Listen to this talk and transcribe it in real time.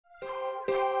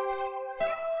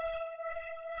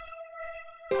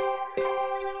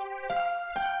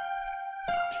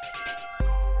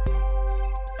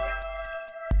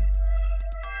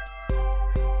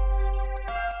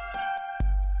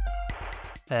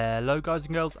Hello guys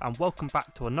and girls, and welcome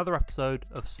back to another episode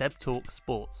of Seb Talks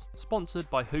Sports, sponsored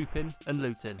by Hoopin and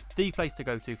Luton, the place to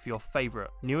go to for your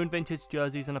favourite new and vintage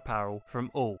jerseys and apparel from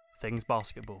all things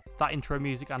basketball. That intro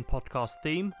music and podcast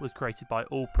theme was created by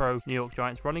All-Pro New York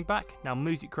Giants running back, now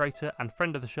music creator and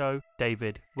friend of the show,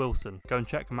 David Wilson. Go and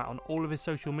check him out on all of his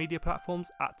social media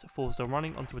platforms at Fourstone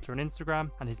Running on Twitter and Instagram,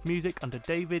 and his music under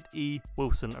David E.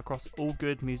 Wilson across all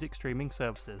good music streaming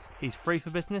services. He's free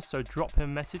for business, so drop him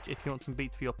a message if you want some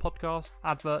beats for your podcast,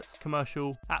 adverts,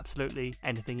 commercial, absolutely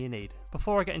anything you need.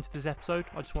 Before I get into this episode,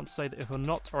 I just want to say that if you're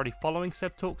not already following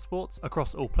Seb Talks Sports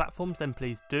across all platforms, then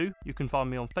please do. You can find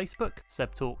me on Facebook,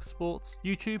 Seb Talks Sports,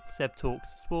 YouTube, Seb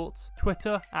Talks Sports,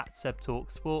 Twitter at Seb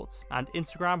Talks Sports, and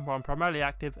Instagram, where I'm primarily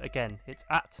active. Again, it's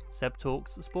at Seb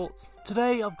Talks Sports.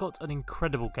 Today I've got an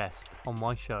incredible guest on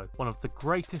my show, one of the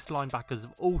greatest linebackers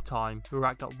of all time, who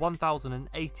racked up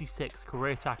 1,086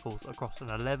 career tackles across an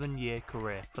 11-year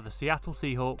career for the Seattle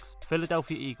Seahawks,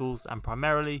 Philadelphia Eagles, and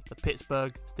primarily the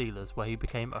Pittsburgh Steelers, where he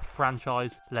became a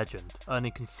franchise legend,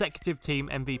 earning consecutive team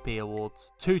MVP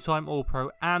awards, two-time All-Pro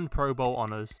and Pro Bowl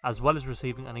honors, as well as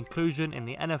receiving an inclusion in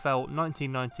the NFL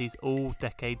 1990s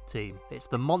All-Decade Team. It's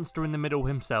the monster in the middle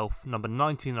himself, number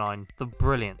 99, the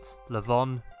brilliant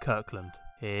Levon Kirkland.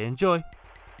 Enjoy!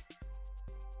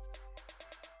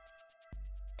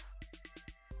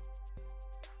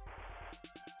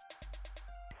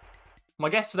 My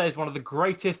guest today is one of the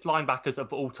greatest linebackers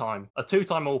of all time, a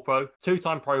two-time All-Pro,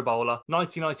 two-time Pro Bowler,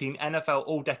 1919 NFL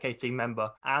All-Decade Team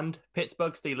member, and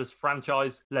Pittsburgh Steelers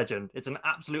franchise legend. It's an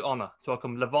absolute honor to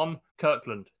welcome Levon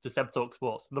Kirkland to Seb Talk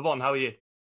Sports. Levon, how are you?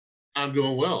 I'm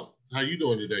doing well. How are you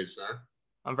doing today, sir?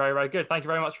 I'm very, very good. Thank you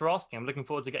very much for asking. I'm looking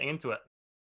forward to getting into it.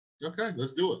 Okay,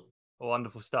 let's do it.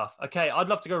 Wonderful stuff. Okay, I'd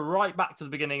love to go right back to the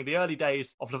beginning, the early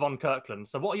days of Levon Kirkland.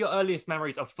 So what are your earliest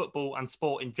memories of football and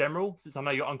sport in general? Since I know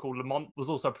your uncle Lamont was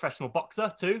also a professional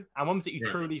boxer too. And when was it you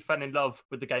truly fell in love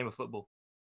with the game of football?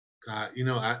 I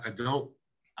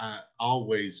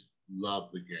always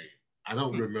loved the game. I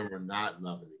don't remember not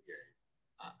loving the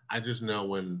game. I just know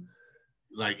when,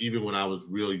 even when I was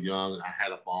really young, I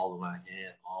had a ball in my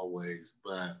hand always.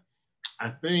 But I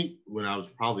think when I was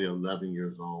probably 11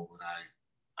 years old, when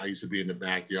I used to be in the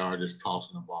backyard just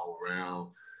tossing the ball around,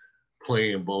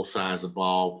 playing both sides of the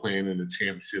ball, playing in the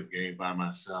championship game by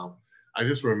myself. I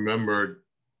just remembered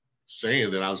saying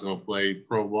that I was going to play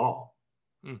pro ball.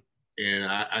 And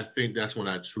I think that's when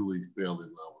I truly fell in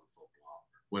love with football.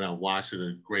 When I watched it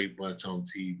a great bunch on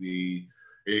TV,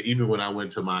 even when I went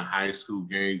to my high school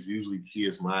games, usually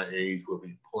kids my age would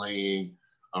be playing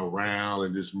around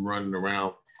and just running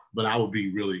around. But I would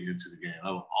be really into the game.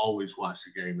 I would always watch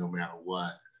the game no matter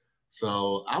what.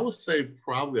 So I would say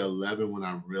probably 11 when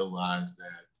I realized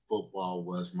that football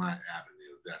was my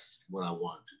avenue. That's what I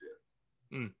wanted to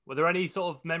do. Were there any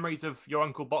sort of memories of your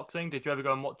uncle boxing? Did you ever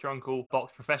go and watch your uncle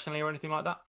box professionally or anything like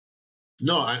that?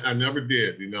 No, I never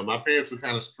did. My parents were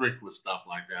kind of strict with stuff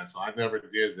like that, so I never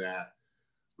did that.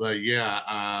 But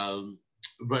yeah,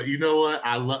 but you know what?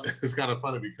 I love. It's kind of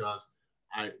funny because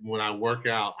when I work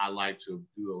out, I like to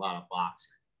do a lot of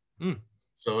boxing.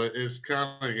 So it's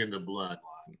kind of in the bloodline.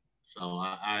 So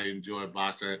I enjoy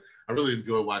boxing. I really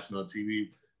enjoy watching on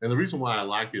TV. And the reason why I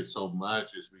like it so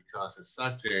much is because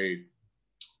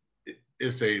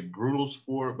it's a brutal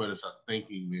sport, but it's a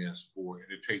thinking man's sport.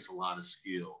 And it takes a lot of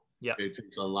skill. Yeah. It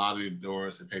takes a lot of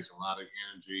endurance. It takes a lot of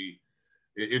energy.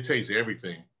 It takes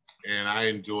everything. And I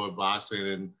enjoy boxing.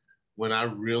 And when I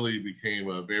really became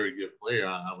a very good player,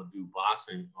 I would do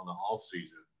boxing on the off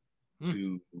season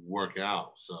to work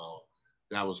out. So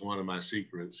that was one of my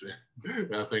secrets.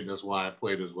 And I think that's why I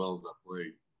played as well as I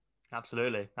played.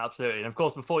 Absolutely. And of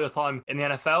course, before your time in the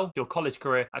NFL, your college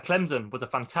career at Clemson was a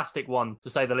fantastic one, to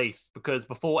say the least, because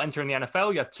before entering the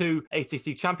NFL, you had 2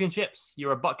 ACC championships. You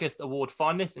were a Butkus Award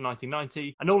finalist in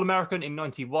 1990, an All-American in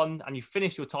 91, and you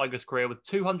finished your Tigers career with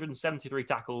 273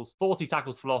 tackles, 40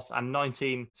 tackles for loss, and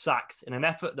 19 sacks in an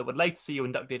effort that would later see you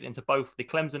inducted into both the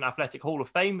Clemson Athletic Hall of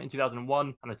Fame in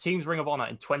 2001 and the team's Ring of Honor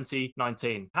in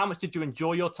 2019. How much did you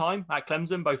enjoy your time at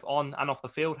Clemson, both on and off the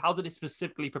field? How did it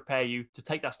specifically prepare you to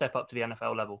take that step up to the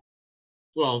NFL level?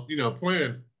 Well,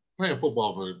 playing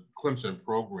football for the Clemson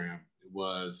program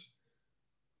was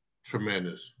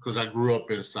tremendous because I grew up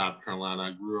in South Carolina.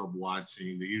 I grew up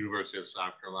watching the University of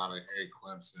South Carolina and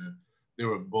Clemson. They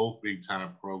were both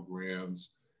big-time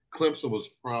programs. Clemson was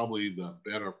probably the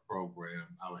better program,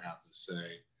 I would have to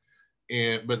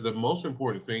say. But the most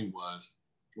important thing was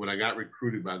when I got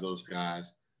recruited by those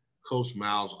guys, Coach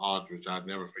Miles Aldridge, I'll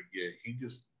never forget,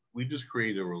 we just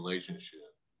created a relationship.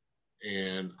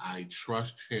 And I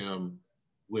trust him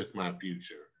with my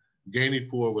future. Danny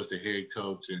Ford was the head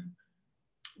coach, and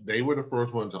They were the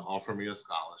first one to offer me a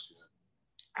scholarship.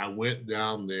 I went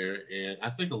down there, and I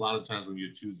think a lot of times when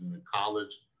you're choosing a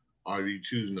college or you're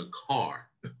choosing a car,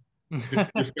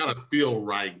 it's got to feel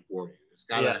right for you. It's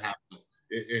got to have,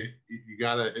 you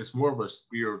got to, it's more of a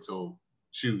spiritual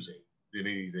choosing than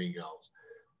anything else.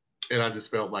 And I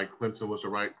just felt like Clemson was the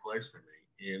right place for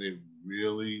me. And it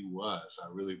really was. I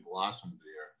really blossomed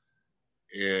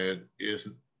there. And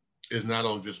it's not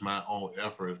on just my own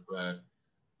efforts, but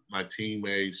my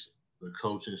teammates, the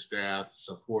coaching staff,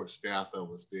 support staff that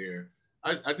was there.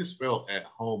 I just felt at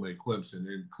home at Clemson.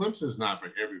 And Clemson's not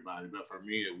for everybody, but for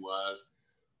me it was.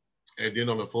 And then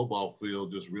on the football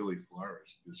field, just really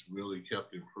flourished, just really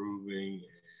kept improving.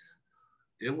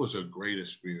 And it was a great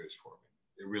experience for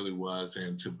me. It really was.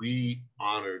 And to be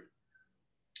honored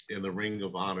in the Ring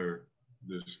of Honor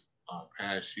this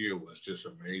past year was just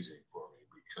amazing for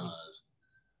me because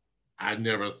I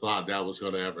never thought that was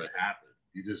going to ever happen.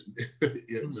 You just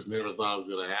never thought it was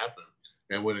going to happen.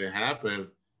 And when it happened,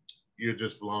 you're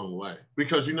just blown away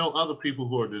because you know other people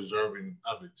who are deserving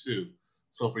of it too.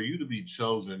 So for you to be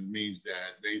chosen means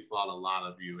that they thought a lot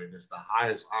of you, and it's the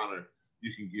highest honor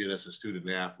you can get as a student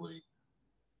athlete.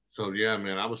 So yeah,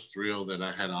 man, I was thrilled that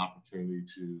I had an opportunity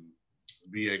to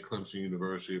be at Clemson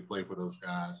University and play for those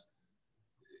guys.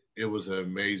 It was an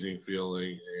amazing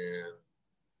feeling,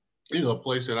 and a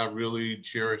place that I really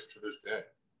cherish to this day.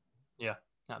 Yeah,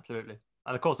 absolutely.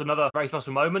 And of course, another very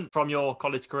special moment from your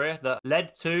college career that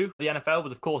led to the NFL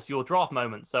was, of course, your draft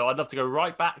moment. So I'd love to go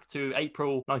right back to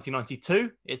April 1992.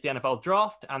 It's the NFL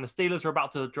draft, and the Steelers are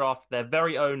about to draft their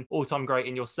very own all-time great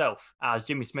in yourself, as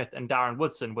Jimmy Smith and Darren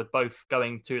Woodson were both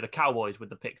going to the Cowboys with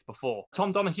the picks before.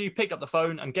 Tom Donahue picked up the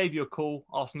phone and gave you a call,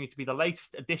 asking you to be the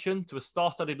latest addition to a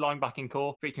star-studded linebacking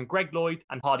core featuring Greg Lloyd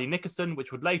and Hardy Nickerson,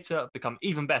 which would later become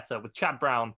even better with Chad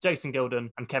Brown, Jason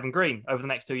Gilden, and Kevin Green over the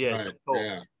next 2 years, Right, of course.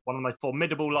 yeah. One of the most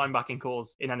formidable linebacking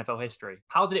cores in NFL history.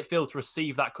 How did it feel to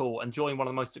receive that call and join one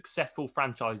of the most successful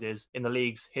franchises in the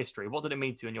league's history? What did it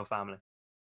mean to you and your family?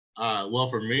 Well,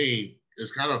 for me,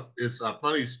 it's a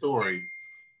funny story.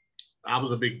 I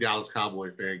was a big Dallas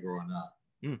Cowboy fan growing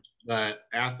up. But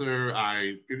after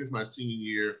I finished my senior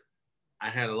year, I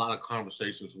had a lot of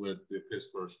conversations with the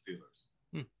Pittsburgh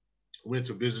Steelers. Went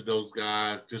to visit those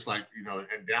guys, just like,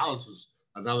 and Dallas was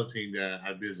another team that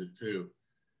I visited too.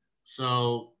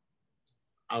 So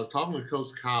I was talking to Coach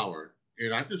Cowher,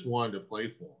 and I just wanted to play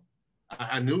for him.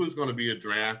 I knew it was going to be a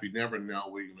draft. You never know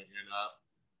where you're going to end up.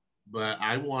 But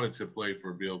I wanted to play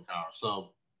for Bill Cowher,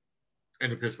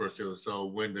 and the Pittsburgh Steelers. So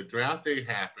when the draft day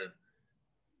happened,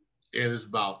 and it's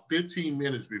about 15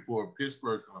 minutes before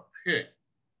Pittsburgh's going to pick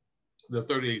the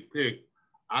 38th pick,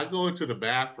 I go into the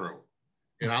bathroom,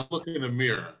 and I look in the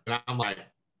mirror, and I'm like,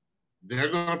 they're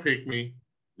going to pick me.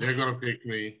 They're going to pick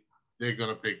me. They're going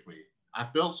to pick me. I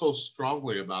felt so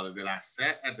strongly about it that I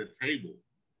sat at the table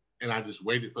and I just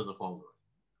waited for the phone ring.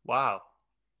 Wow.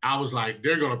 I was like,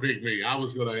 they're going to pick me. I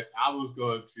was going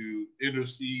to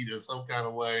intercede in some kind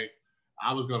of way.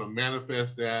 I was going to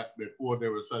manifest that before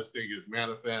there was such thing as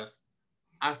manifest.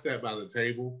 I sat by the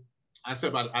table.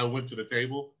 I went to the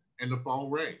table and the phone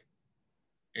rang.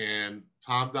 And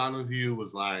Tom Donahue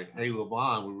was like, hey,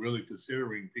 LeVon, we're really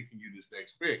considering picking you this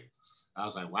next pick. I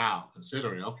was like, wow,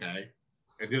 considering, okay.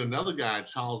 And then another guy,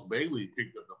 Charles Bailey,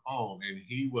 picked up the phone, and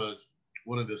he was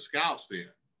one of the scouts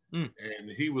there. And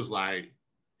he was like,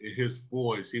 in his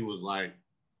voice, he was like,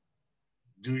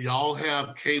 do y'all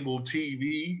have cable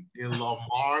TV in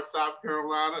Lamar, South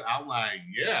Carolina? I'm like,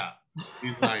 yeah.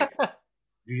 He's like,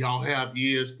 do y'all have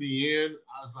ESPN?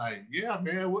 I was like, yeah,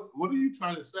 man, what are you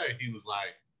trying to say? He was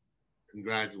like,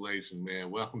 congratulations, man.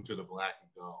 Welcome to the Black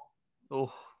and Gold.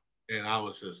 Oh. And I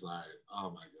was just like,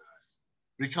 oh, my gosh.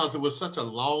 Because it was such a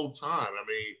long time. I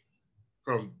mean,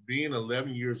 from being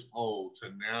 11 years old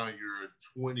to now you're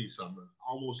 20-something,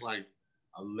 almost like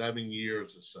 11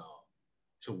 years or so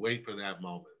to wait for that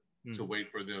moment, to wait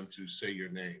for them to say your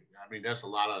name. I mean, that's a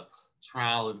lot of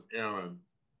trial and error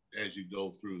as you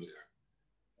go through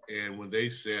there. And when they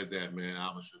said that, man,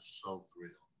 I was just so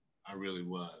thrilled. I really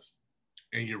was.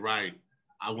 And you're right.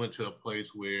 I went to a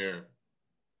place where,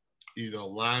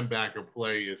 linebacker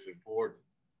play is important.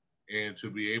 And to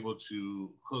be able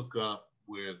to hook up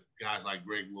with guys like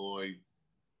Greg Lloyd,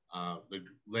 the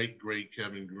late, great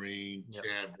Kevin Green,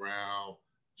 Chad Brown,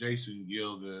 Jason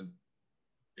Gilden,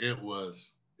 it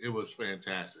was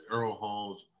fantastic. Earl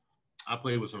Holmes, I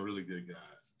played with some really good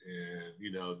guys.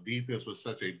 And, defense was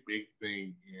such a big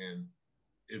thing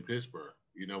in Pittsburgh.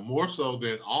 More so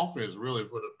than offense, really,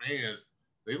 for the fans.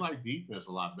 They like defense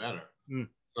a lot better.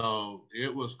 So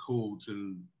it was cool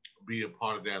to be a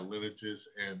part of that lineages,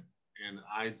 and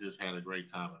I just had a great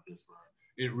time at Pittsburgh.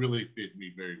 it really fit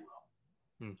me very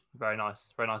well. Very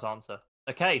nice answer.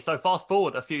 Okay, so fast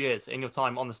forward a few years in your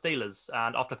time on the Steelers,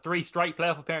 and after 3 straight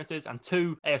playoff appearances and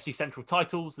 2 AFC Central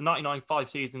titles, the 99-5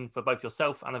 season for both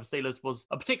yourself and the Steelers was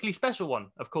a particularly special one,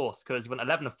 of course, because you went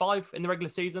 11-5 in the regular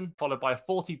season, followed by a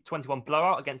 40-21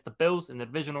 blowout against the Bills in the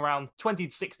divisional round,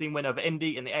 20-16 win over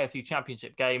Indy in the AFC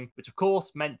Championship game, which of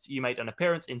course meant you made an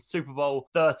appearance in Super Bowl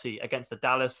 30 against the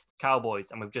Dallas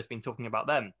Cowboys, and we've just been talking about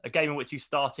them. A game in which you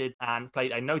started and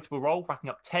played a notable role,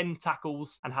 racking up 10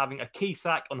 tackles and having a key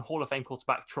sack on Hall of Fame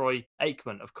quarterback Troy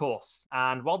Aikman, of course.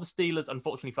 And while the Steelers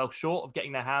unfortunately fell short of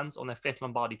getting their hands on their 5th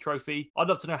Lombardi trophy, I'd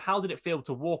love to know, how did it feel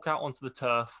to walk out onto the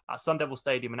turf at Sun Devil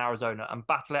Stadium in Arizona and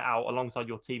battle it out alongside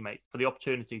your teammates for the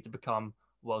opportunity to become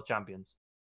world champions?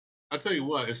 I tell you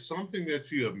what, it's something that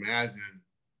you imagine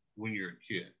when you're a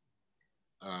kid.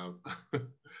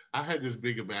 I had this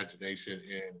big imagination,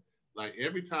 and like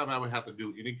every time I would have to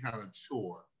do any kind of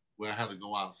chore where I had to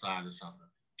go outside or something,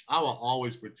 I will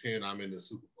always pretend I'm in the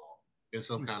Super Bowl in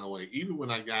some kind of way. Even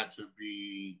when I got to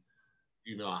be,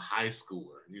 a high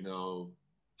schooler,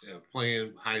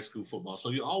 playing high school football. So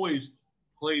you always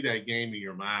play that game in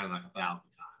your mind like 1,000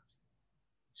 times.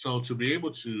 So to be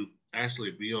able to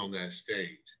actually be on that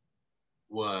stage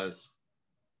was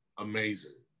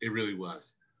amazing. It really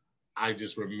was. I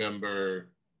just remember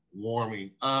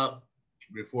warming up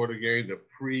before the game, the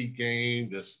pre-game,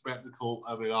 the spectacle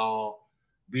of it all,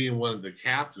 being one of the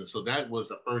captains. So that was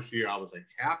the first year I was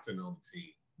a captain on the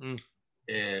team.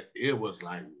 And it was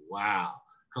like, wow,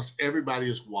 because everybody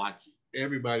is watching.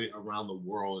 Everybody around the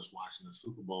world is watching the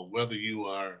Super Bowl. Whether you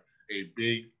are a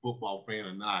big football fan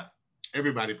or not,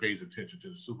 everybody pays attention to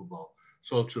the Super Bowl.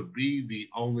 So to be the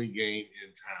only game in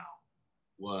town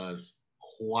was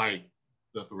quite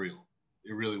the thrill.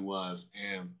 It really was.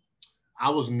 And I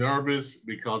was nervous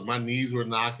because my knees were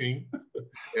knocking.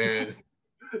 And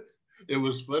it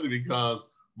was funny because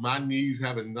my knees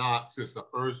haven't knocked since the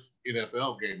first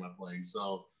NFL game I played.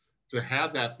 So to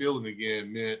have that feeling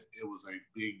again meant it was a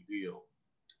big deal.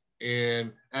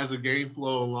 And as the game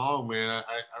flowed along, man,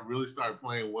 I really started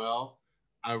playing well.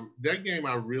 That game,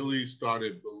 I really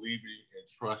started believing and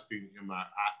trusting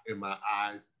in my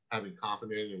eyes, having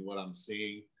confidence in what I'm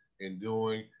seeing and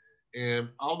doing. And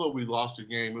although we lost the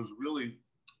game, it was really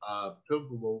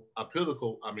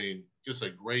pinnacle. I mean, just a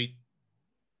great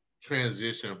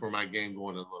transition for my game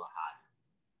going a little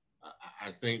higher.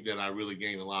 I think that I really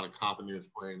gained a lot of confidence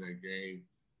playing that game.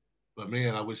 But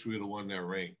man, I wish we would have won that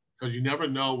ring, because you never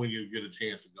know when you get a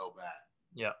chance to go back.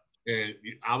 Yeah. And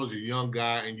I was a young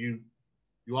guy, and you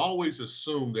always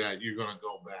assume that you're going to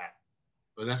go back,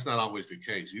 but that's not always the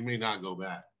case. You may not go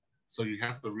back. So you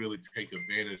have to really take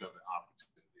advantage of the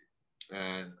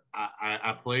opportunity. And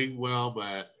I played well,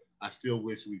 but I still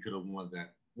wish we could have won that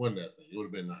thing. It would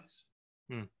have been nice.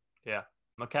 Yeah.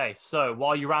 Okay, so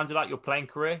while you rounded out your playing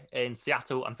career in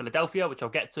Seattle and Philadelphia, which I'll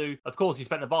get to, of course, you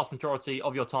spent the vast majority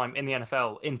of your time in the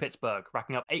NFL in Pittsburgh,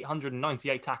 racking up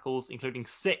 898 tackles, including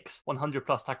 6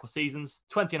 100-plus tackle seasons,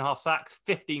 20 and a half sacks,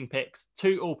 15 picks,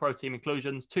 2 All-Pro team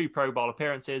inclusions, 2 Pro Bowl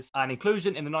appearances, an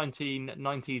inclusion in the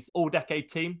 1990s All-Decade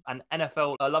team, an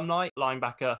NFL Alumni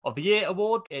Linebacker of the Year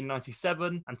award in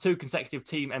 97, and 2 consecutive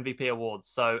team MVP awards.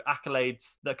 So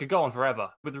accolades that could go on forever.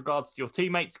 With regards to your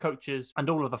teammates, coaches, and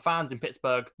all of the fans in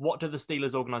Pittsburgh, what did the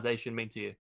Steelers organization mean to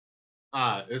you?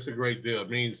 It's a great deal. It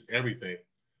means everything.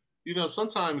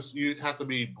 Sometimes you have to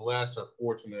be blessed or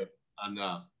fortunate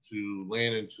enough to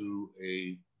land into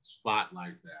a spot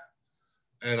like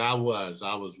that. And I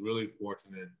was really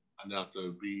fortunate enough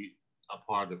to be a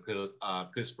part of the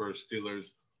Pittsburgh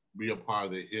Steelers, be a part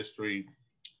of the history,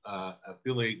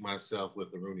 affiliate myself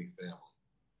with the Rooney family.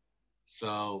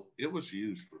 So it was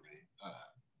huge for me.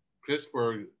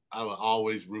 Pittsburgh, I would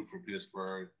always root for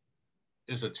Pittsburgh.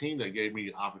 It's a team that gave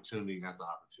me opportunity after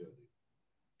opportunity.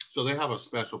 So they have a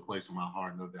special place in my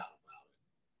heart, no doubt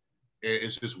about it. And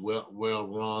it's just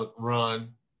well run,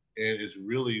 and it's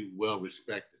really well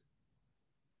respected.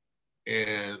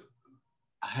 And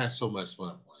I had so much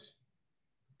fun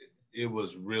playing. It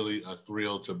was really a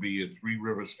thrill to be at Three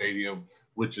River Stadium,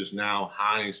 which is now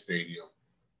Heinz Stadium.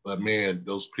 But man,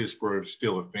 those Pittsburgh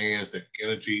Steelers fans, the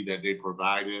energy that they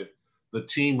provided, the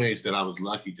teammates that I was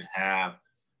lucky to have,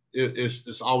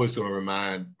 it's always going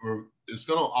to it's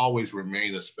going to always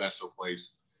remain a special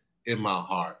place in my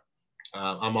heart.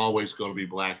 I'm always going to be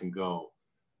black and gold.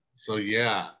 So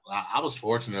yeah, I was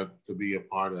fortunate to be a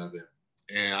part of it.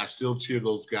 And I still cheer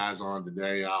those guys on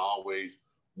today. I always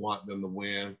want them to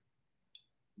win.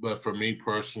 But for me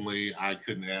personally, I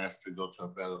couldn't ask to go to a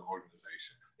better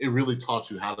organization. It really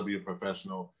taught you how to be a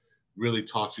professional, really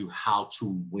taught you how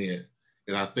to win.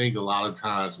 And I think a lot of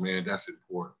times, man, that's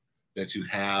important. that you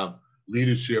have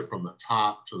leadership from the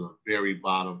top to the very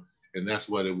bottom. And that's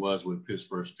what it was with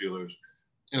Pittsburgh Steelers.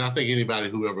 And I think anybody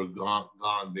who ever gone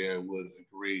there would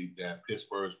agree that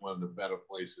Pittsburgh is one of the better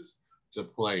places to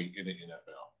play in the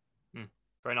NFL.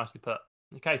 Very nicely put.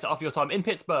 Okay, so after your time in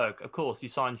Pittsburgh, of course, you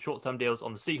signed short-term deals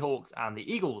on the Seahawks and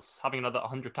the Eagles, having another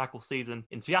 100-tackle season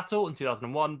in Seattle in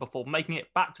 2001 before making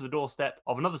it back to the doorstep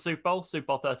of another Super Bowl, Super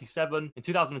Bowl 37, in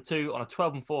 2002 on a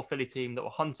 12-4 Philly team that were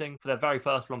hunting for their very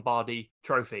first Lombardi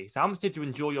trophy. So how much did you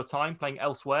enjoy your time playing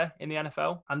elsewhere in the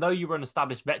NFL? And though you were an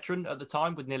established veteran at the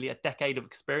time with nearly a decade of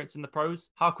experience in the pros,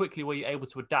 how quickly were you able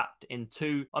to adapt in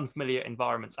two unfamiliar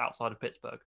environments outside of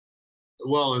Pittsburgh?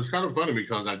 Well, it's kind of funny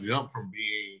because I jumped from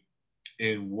being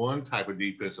in one type of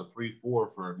defense, a 3-4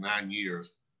 for 9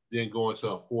 years, then going to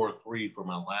a 4-3 for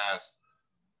my last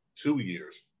 2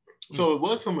 years. So it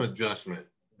was some adjustment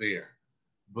there.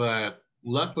 But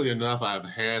luckily enough, I've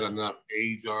had enough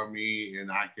age on me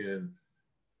and I can,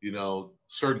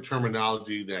 certain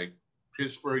terminology that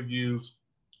Pittsburgh used,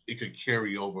 it could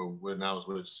carry over when I was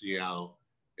with Seattle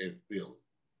and Philly.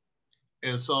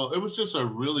 And so it was just a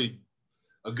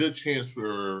good chance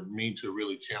for me to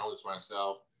really challenge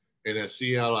myself. And at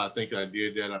Seattle, I think I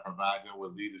did that. I provided them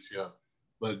with leadership.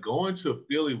 But going to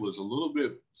Philly was a little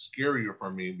bit scarier for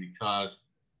me because,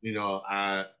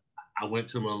 I went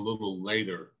to them a little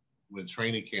later when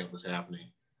training camp was happening.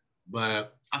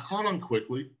 But I caught on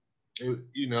quickly.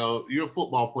 You're a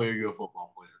football player, you're a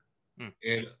football player.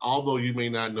 And although you may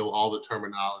not know all the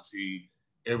terminology,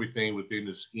 everything within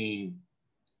the scheme,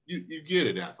 you get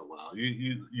it after a while.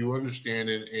 You understand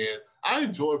it. And I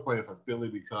enjoyed playing for Philly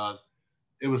because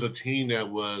it was a team that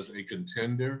was a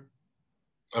contender,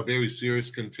 a very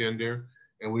serious contender,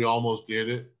 and we almost did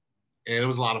it. And it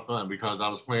was a lot of fun because I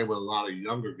was playing with a lot of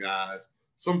younger guys,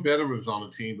 some veterans on the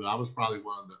team, but I was probably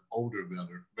one of the older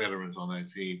veterans on that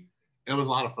team. And it was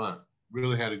a lot of fun.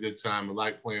 Really had a good time. I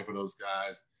liked playing for those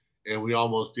guys, and we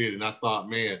almost did. And I thought,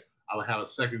 man, I would have a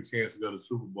second chance to go to the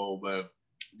Super Bowl, but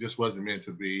it just wasn't meant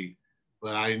to be.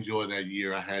 But I enjoyed that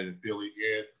year I had in Philly.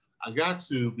 And I got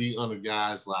to be under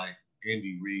guys like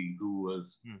Andy Reid, who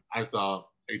was, I thought,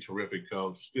 a terrific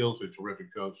coach, still a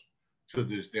terrific coach to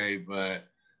this day. But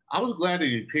I was glad that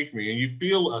you picked me. And you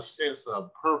feel a sense of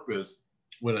purpose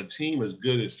when a team as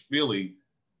good as Philly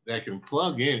that can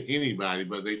plug in anybody,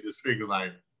 but they just figure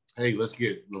like, hey, let's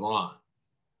get LeVon.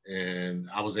 And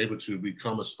I was able to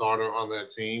become a starter on that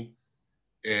team.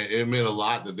 And it meant a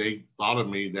lot that they thought of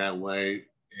me that way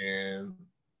and,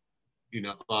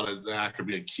 thought that I could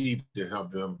be a key to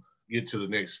help them get to the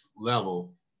next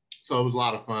level. So it was a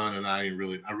lot of fun, and I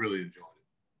really enjoyed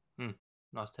it.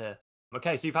 Nice to hear.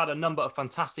 Okay, so you've had a number of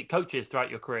fantastic coaches throughout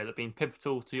your career that have been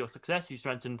pivotal to your success. You just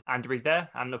mentioned Andy Reid there,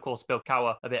 and of course Bill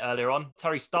Cowher a bit earlier on.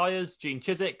 Terry Stiers, Gene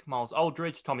Chizik, Miles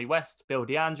Aldridge, Tommy West, Bill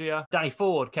DeAndrea, Danny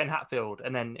Ford, Ken Hatfield,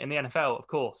 and then in the NFL, of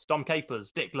course, Dom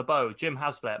Capers, Dick LeBeau, Jim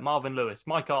Haslett, Marvin Lewis,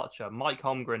 Mike Archer, Mike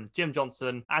Holmgren, Jim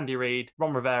Johnson, Andy Reid,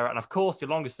 Ron Rivera, and of course your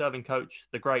longest-serving coach,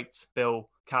 the great Bill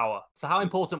Cowher. So how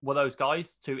important were those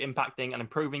guys to impacting and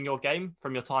improving your game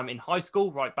from your time in high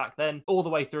school right back then all the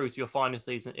way through to your final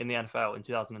season in the NFL in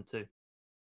 2002?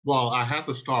 Well, I have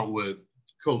to start with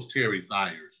Coach Terry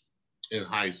Stiers in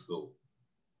high school.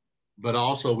 But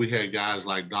also we had guys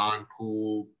like Don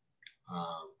Poole,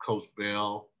 Coach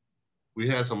Bell. We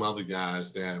had some other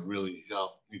guys that really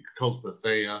helped. Coach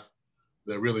Bethea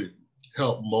that really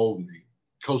helped mold me.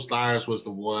 Coach Stiers was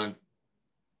the one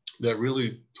that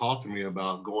really talked to me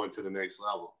about going to the next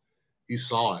level. He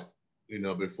saw it,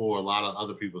 before a lot of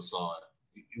other people saw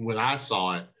it. When I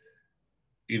saw it,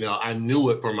 I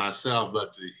knew it for myself,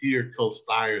 but to hear Coach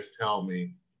Stiers tell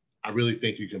me, I really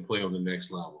think you can play on the next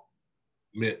level,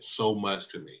 meant so much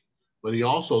to me. But he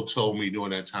also told me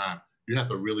during that time, you have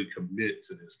to really commit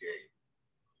to this game.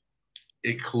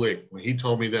 It clicked. When he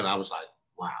told me that, I was like,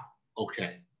 wow,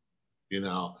 okay,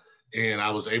 and I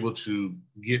was able to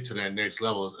get to that next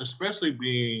level,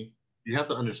 especially you have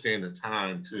to understand the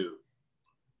time too.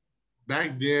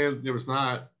 Back then, there was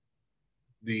not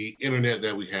the internet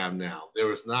that we have now. There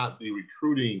was not the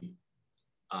recruiting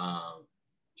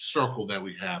circle that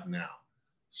we have now.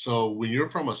 So when you're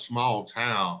from a small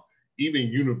town, even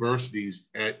universities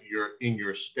in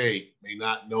your state may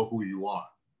not know who you are.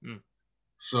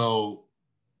 So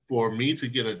for me to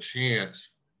get a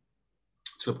chance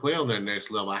to play on that next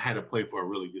level, I had to play for a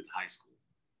really good high school.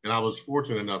 And I was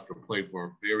fortunate enough to play for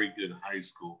a very good high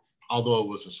school, although it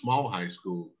was a small high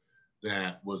school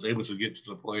that was able to get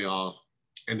to the playoffs.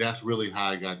 And that's really how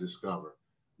I got discovered.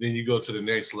 Then you go to the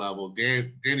next level.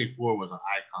 Danny Ford was an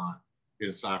icon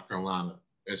in South Carolina,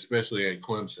 especially at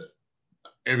Clemson.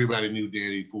 Everybody knew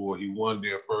Danny Ford. He won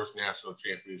their first national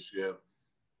championship.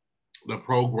 the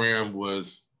program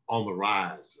was on the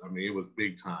rise. I mean, it was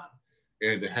big time.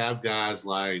 And to have guys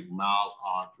like Miles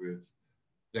Aldridge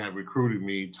that recruited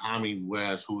me, Tommy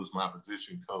West, who was my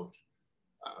position coach,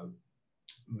 uh,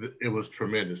 it was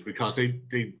tremendous because they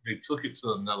took it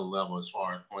to another level as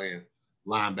far as playing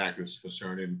linebackers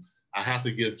concerned. And I have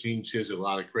to give Gene Chizik a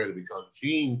lot of credit because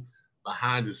Gene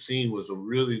behind the scene was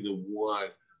really the one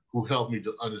who helped me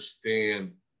to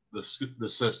understand the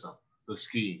system, the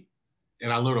scheme.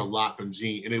 And I learned a lot from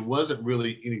Gene. And it wasn't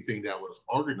really anything that was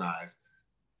organized.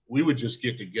 We would just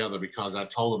get together because I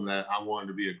told him that I wanted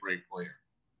to be a great player.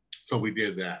 So we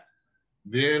did that.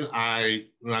 Then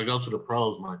when I go to the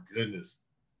pros, my goodness,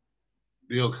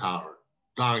 Bill Cowher,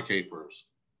 Don Capers,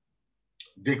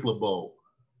 Dick LeBeau,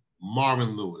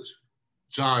 Marvin Lewis,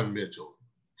 John Mitchell,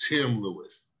 Tim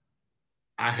Lewis.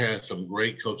 I had some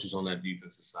great coaches on that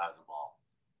defensive side of the ball.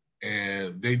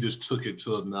 And they just took it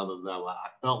to another level. I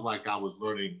felt like I was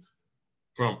learning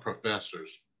from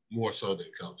professors more so than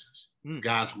coaches,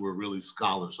 guys who were really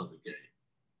scholars of the game.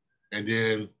 And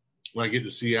then when I get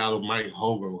to Seattle, Mike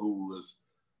Hogan, who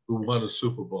won a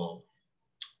Super Bowl,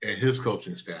 and his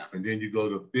coaching staff. And then you go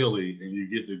to Philly and you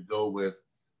get to go with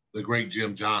the great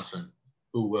Jim Johnson,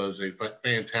 who was a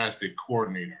fantastic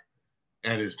coordinator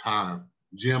at his time.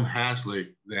 Jim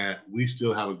Haslett, that we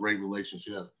still have a great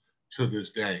relationship to this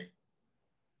day.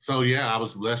 So, yeah, I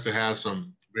was blessed to have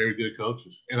some very good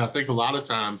coaches. And I think a lot of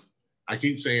times, I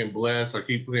keep saying blessed, I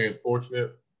keep saying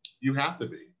fortunate. You have to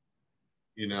be.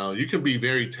 You know, you can be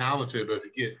very talented, but if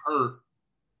you get hurt,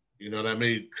 you know, that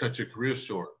may cut your career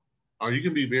short. Or you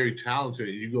can be very talented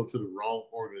and you go to the wrong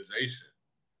organization.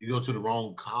 You go to the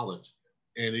wrong college,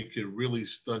 and it can really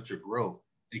stunt your growth.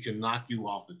 It can knock you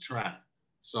off the track.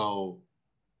 So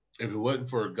if it wasn't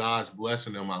for God's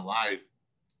blessing in my life,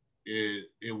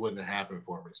 it wouldn't have happened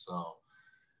for me. So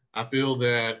I feel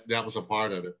that was a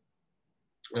part of it.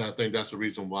 And I think that's the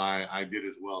reason why I did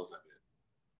as well as I did.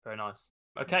 Very nice.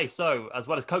 Okay, so as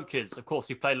well as coaches, of course,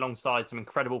 you've played alongside some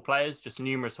incredible players, just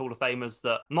numerous Hall of Famers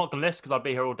that I'm not going to list because I'd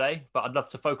be here all day, but I'd love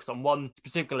to focus on one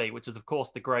specifically, which is, of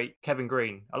course, the great Kevin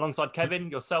Greene. Alongside Kevin,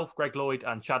 yourself, Greg Lloyd,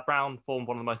 and Chad Brown formed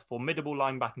one of the most formidable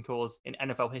linebacking corps in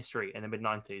NFL history in the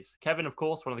mid-90s. Kevin, of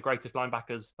course, one of the greatest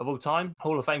linebackers of all time,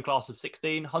 Hall of Fame class of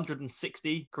 16,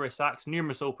 160 career sacks,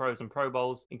 numerous All-Pros and Pro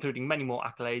Bowls, including many more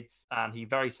accolades, and he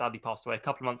very sadly passed away a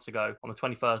couple of months ago on the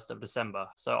 21st of December.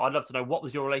 So I'd love to know, what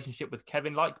was your relationship with Kevin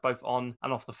like, both on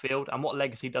and off the field, and what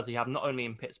legacy does he have not only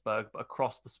in Pittsburgh but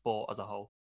across the sport as a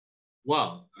whole?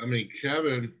 Well, I mean,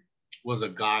 Kevin was a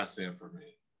godsend for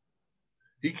me.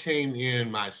 He came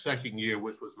in my second year,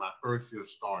 which was my first year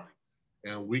starting,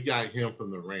 and we got him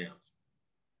from the Rams.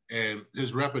 And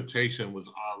his reputation was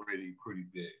already pretty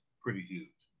big, pretty huge.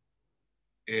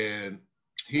 And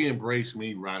he embraced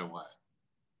me right away.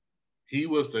 He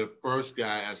was the first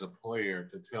guy as a player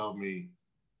to tell me,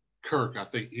 Kirk, I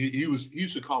think he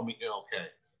used to call me LK.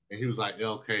 And he was like,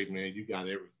 LK, man, you got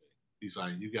everything. He's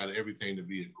like, you got everything to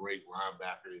be a great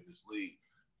linebacker in this league.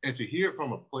 And to hear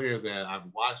from a player that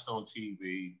I've watched on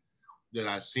TV, that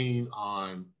I've seen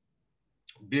on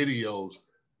videos,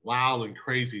 wild and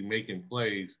crazy, making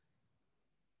plays,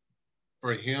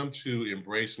 for him to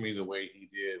embrace me the way he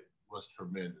did was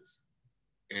tremendous.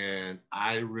 And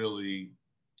I really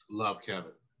love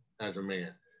Kevin as a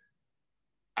man.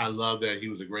 I love that he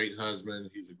was a great husband.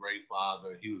 He was a great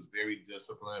father. He was very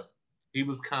disciplined. He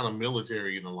was kind of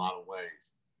military in a lot of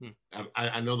ways.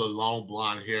 I know the long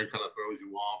blonde hair kind of throws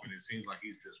you off, and it seems like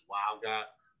he's this wild guy.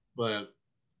 But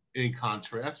in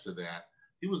contrast to that,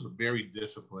 he was a very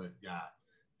disciplined guy.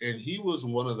 And he was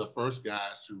one of the first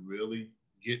guys to really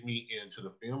get me into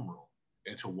the film room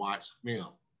and to watch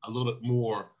film a little bit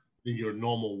more than your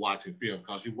normal watching film.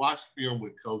 Because you watch film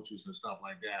with coaches and stuff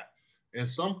like that. And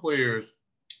some players,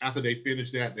 after they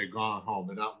finish that, they're gone home.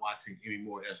 They're not watching any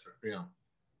more extra film.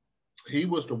 He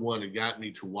was the one that got me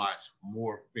to watch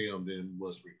more film than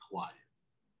was required.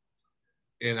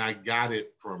 And I got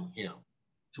it from him,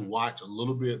 to watch a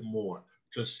little bit more,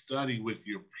 to study with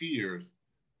your peers.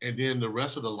 And then the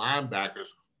rest of the linebackers,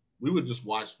 we would just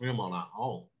watch film on our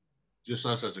own, just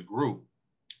us as a group.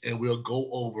 And we'll go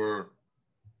over,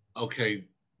 okay,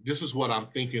 this is what I'm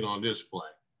thinking on this play.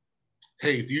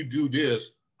 Hey, if you do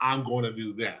this, I'm going to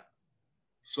do that.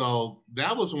 So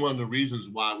that was one of the reasons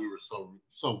why we were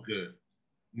so good.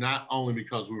 Not only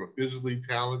because we were physically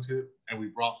talented and we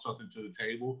brought something to the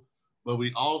table, but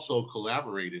we also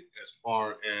collaborated as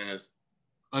far as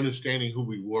understanding who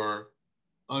we were,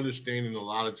 understanding a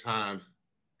lot of times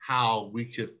how we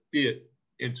could fit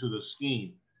into the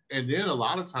scheme. And then a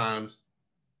lot of times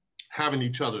having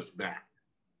each other's back,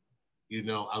 you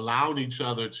know, allowing each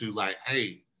other to, like,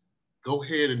 hey, go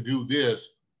ahead and do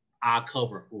this. I'll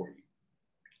cover for you.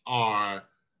 Or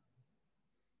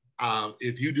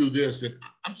if you do this, then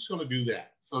I'm just going to do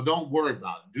that. So don't worry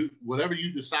about it. Do whatever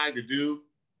you decide to do,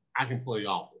 I can play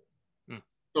off it.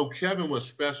 So Kevin was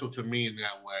special to me in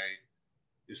that way.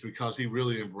 It's because he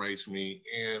really embraced me.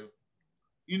 And,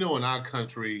 you know, in our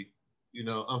country, you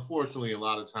know, unfortunately, a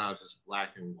lot of times it's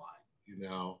black and white, you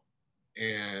know,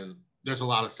 and there's a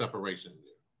lot of separation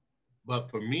there. But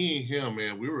for me and him,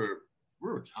 man, we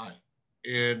were tight.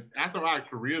 And after our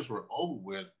careers were over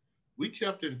with, we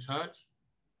kept in touch.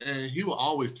 And he would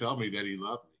always tell me that he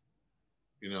loved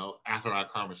me, you know, after our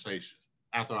conversations,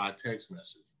 after our text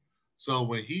message. So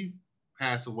when he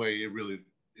passed away, I really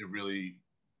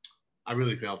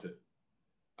felt it.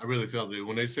 I really felt it.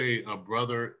 When they say a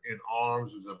brother in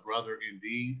arms is a brother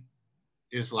indeed,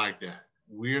 it's like that.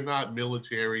 We're not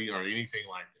military or anything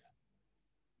like that.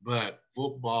 But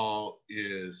football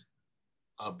is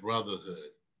a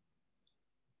brotherhood.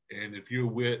 And if you're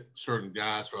with certain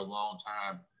guys for a long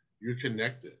time, you're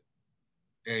connected.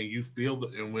 And you feel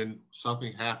and when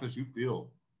something happens, you feel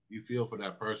for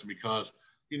that person because,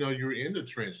 you know, you're in the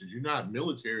trenches. You're not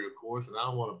military, of course, and I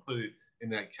don't want to put it in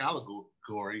that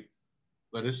category,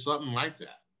 but it's something like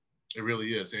that. It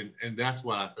really is. And that's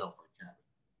what I felt for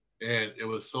Kevin. And it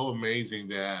was so amazing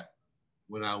that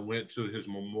when I went to his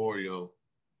memorial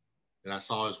and I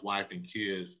saw his wife and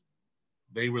kids,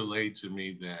 they relayed to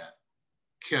me that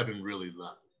Kevin really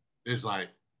loved me. It's like,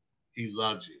 he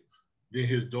loved you. Then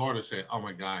his daughter said, oh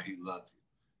my God, he loved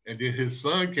you. And then his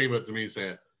son came up to me and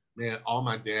said, man, all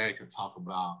my dad can talk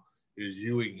about is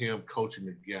you and him coaching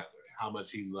together, how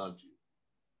much he loved you.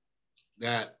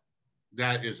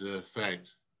 That is an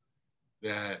effect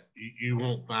that you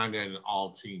won't find that in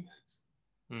all teammates.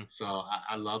 So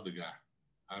I love the guy.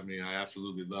 I mean, I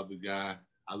absolutely love the guy.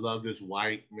 I love this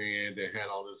white man that had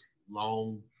all this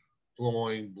long,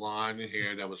 flowing blonde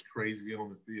hair that was crazy on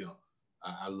the field.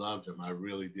 I loved him. I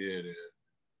really did.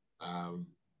 And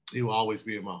he will always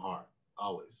be in my heart.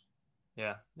 Always.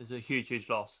 Yeah, it's a huge, huge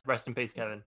loss. Rest in peace,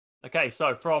 Kevin. Okay,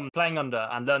 so from playing under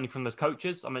and learning from those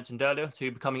coaches I mentioned earlier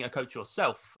to becoming a coach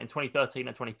yourself. In 2013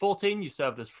 and 2014, you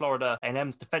served as Florida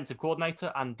A&M's defensive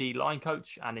coordinator and D-line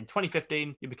coach. And in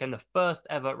 2015, you became the first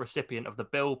ever recipient of the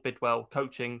Bill Bidwell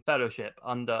Coaching Fellowship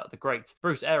under the great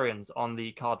Bruce Arians on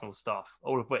the Cardinals staff,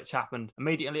 all of which happened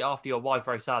immediately after your wife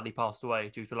very sadly passed away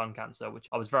due to lung cancer, which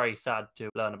I was very sad to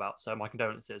learn about. So my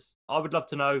condolences. I would love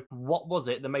to know, what was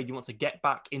it that made you want to get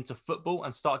back into football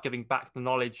and start giving back the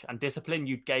knowledge and discipline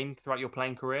you'd gained throughout your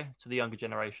playing career to the younger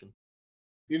generation?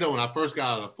 You know, when I first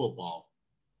got out of football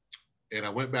and I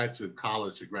went back to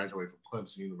college to graduate from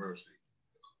Clemson University,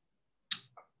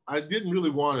 I didn't really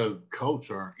want to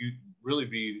coach or really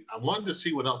be, I wanted to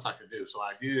see what else I could do. So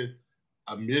I did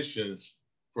admissions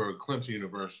for Clemson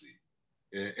University.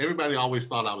 And everybody always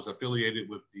thought I was affiliated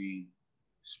with the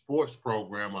sports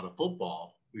program or the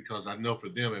football because I know for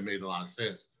them it made a lot of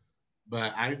sense.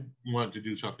 But I wanted to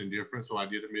do something different. So I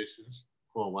did admissions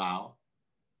for a while.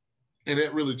 And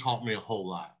it really taught me a whole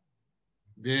lot.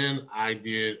 Then I'm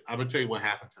going to tell you what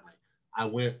happened to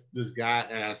me. This guy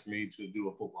asked me to do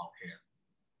a football camp.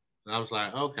 And I was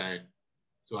like, okay.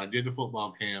 So I did the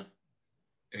football camp.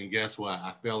 And guess what?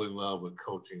 I fell in love with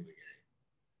coaching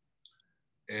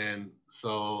the game. And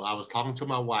so I was talking to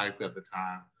my wife at the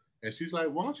time. And she's like,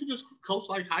 why don't you just coach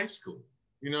like high school?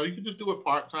 You know, you can just do it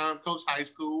part-time, coach high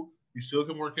school. You still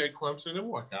can work at Clemson and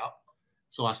work out.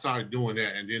 So I started doing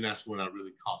that, and then that's when I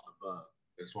really caught the bug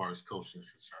as far as coaching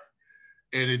is concerned.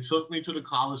 And it took me to the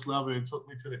college level, and it took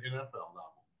me to the NFL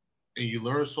level. And you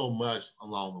learn so much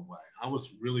along the way. I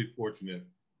was really fortunate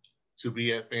to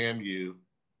be at FAMU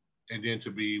and then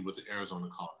to be with the Arizona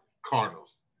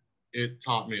Cardinals. It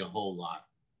taught me a whole lot.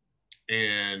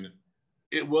 And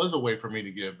it was a way for me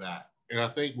to give back. And I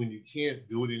think when you can't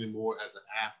do it anymore as an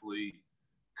athlete,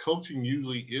 coaching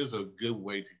usually is a good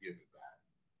way to give it back.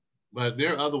 But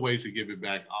there are other ways to give it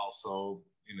back also.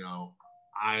 You know,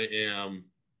 I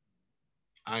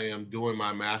am doing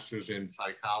my master's in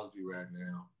psychology right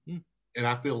now. And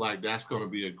I feel like that's going to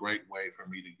be a great way for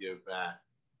me to give back,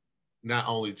 not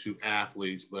only to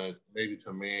athletes, but maybe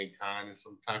to mankind in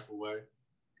some type of way.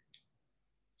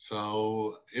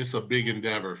 So it's a big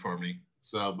endeavor for me.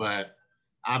 But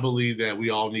I believe that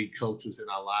we all need coaches in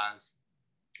our lives,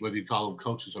 whether you call them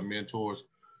coaches or mentors.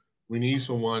 We need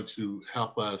someone to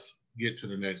help us get to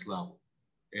the next level.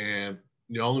 And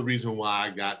the only reason why I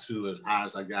got to as high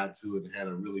as I got to and had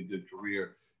a really good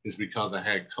career is because I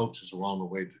had coaches along the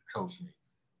way to coach me.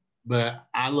 But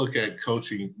I look at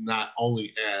coaching not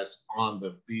only as on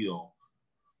the field,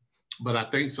 but I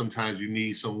think sometimes you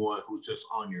need someone who's just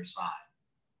on your side.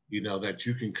 that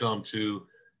you can come to,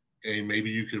 and maybe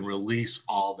you can release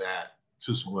all that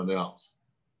to someone else.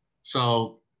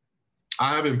 So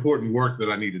I have important work that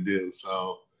I need to do.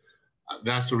 So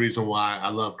that's the reason why I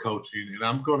love coaching, and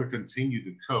I'm going to continue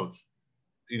to coach.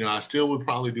 I still would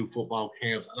probably do football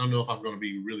camps. I don't know if I'm going to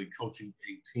be really coaching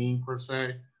a team per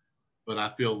se, but I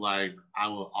feel like I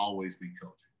will always be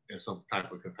coaching in some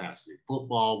type of capacity.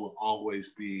 Football will always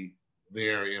be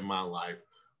there in my life,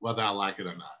 whether I like it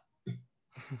or not.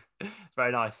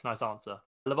 Very nice. Nice answer.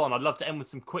 Levon, I'd love to end with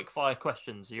some quick fire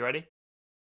questions. Are you ready?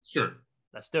 Sure.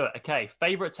 Let's do it. Okay.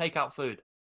 Favorite takeout food?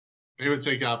 Favorite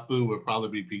takeout food would probably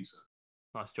be pizza.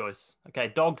 Nice choice.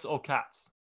 Okay. Dogs or cats?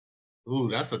 Ooh,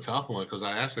 that's a tough one because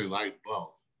I actually like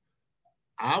both.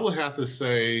 I would have to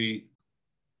say,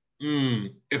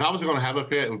 if I was going to have a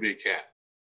pet, it would be a cat.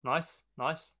 Nice.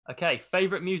 Nice. Okay.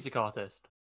 Favorite music artist?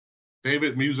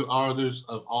 Favorite music artist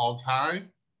of all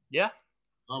time? Yeah.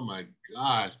 Oh my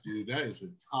gosh, dude, that is a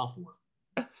tough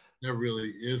one. That really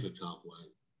is a tough one.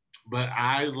 But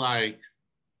I like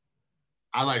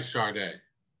Sade.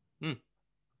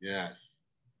 Yes.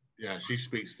 Yeah, she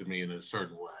speaks to me in a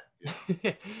certain way.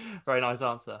 Yeah. Very nice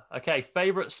answer. Okay,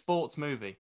 favorite sports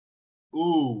movie?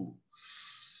 Ooh,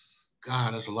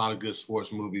 God, there's a lot of good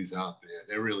sports movies out there.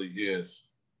 There really is.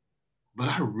 But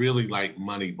I really like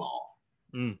Moneyball.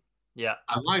 Yeah.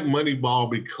 I like Moneyball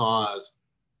because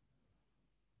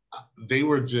they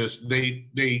were just they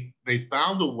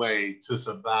found a way to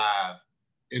survive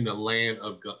in the land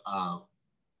of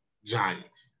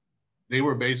giants. They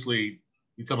were basically,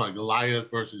 you talk about Goliath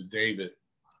versus David.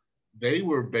 They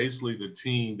were basically the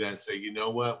team that said, you know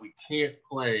what, we can't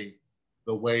play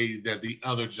the way that the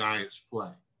other giants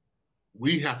play.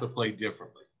 We have to play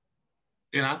differently.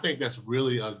 And I think that's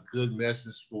really a good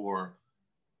message for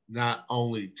not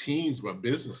only teams, but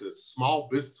businesses, small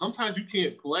business. Sometimes you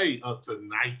can't play up to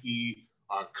Nike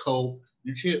or Coke.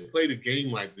 You can't play the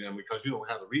game like them because you don't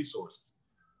have the resources.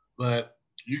 But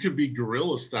you can be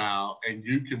guerrilla style, and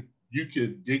you can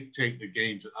dictate the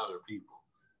game to other people.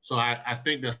 So I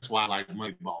think that's why I like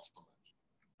Moneyball so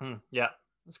much. Yeah,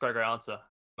 that's a great answer.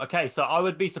 Okay, so I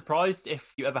would be surprised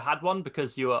if you ever had one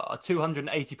because you are a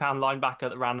 280-pound linebacker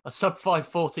that ran a sub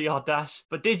 540-yard dash.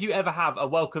 But did you ever have a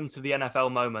welcome to the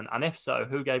NFL moment? And if so,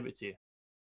 who gave it to you?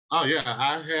 Oh, yeah.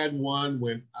 I had one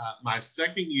when my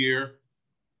second year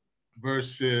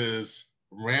versus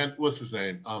what's his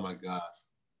name? Oh, my gosh.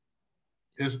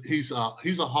 He's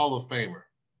a Hall of Famer.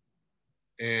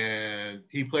 And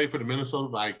he played for the Minnesota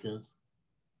Vikings.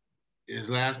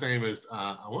 His last name is,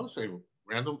 I want to say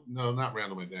Randall. No, not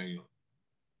Randall McDaniel.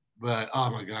 But, oh,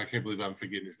 my God, I can't believe I'm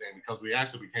forgetting his name because we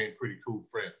actually became pretty cool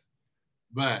friends.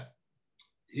 But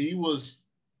he was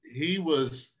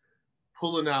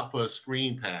pulling out for a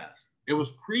screen pass. It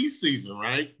was preseason,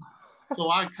 right? So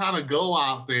I kind of go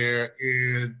out there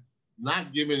and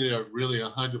not giving it really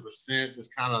 100%,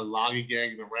 just kind of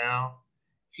lollygagging around.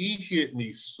 He hit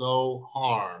me so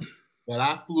hard that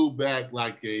I flew back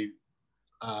like a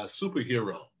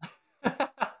superhero.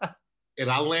 And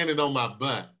I landed on my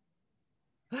butt.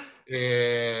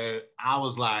 And I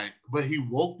was like, but he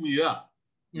woke me up,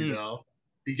 you know?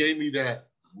 He gave me that,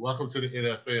 welcome to the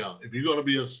NFL. If you're going to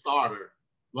be a starter,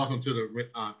 welcome to the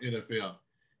NFL.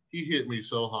 He hit me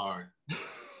so hard.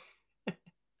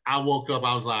 I woke up,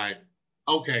 I was like,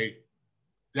 okay,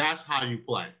 that's how you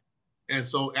play. And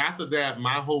so after that,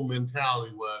 my whole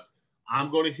mentality was, I'm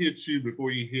going to hit you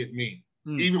before you hit me.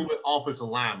 Even with offensive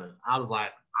linemen, I was like,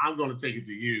 I'm going to take it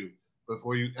to you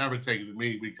before you ever take it to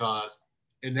me, because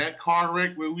in that car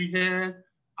wreck where we had,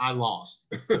 I lost.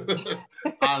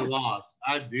 I lost.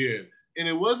 I did. And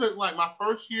it wasn't like my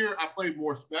first year, I played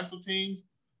more special teams.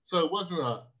 So it wasn't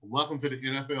a welcome to the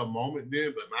NFL moment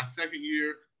then. But my second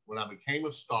year, when I became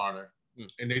a starter,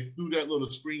 and they threw that little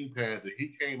screen pass, and he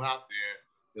came out there,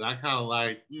 and I kind of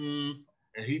like, and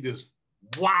he just,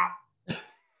 whop.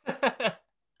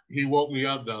 He woke me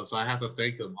up, though. So I have to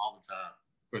thank him all the time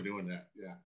for doing that.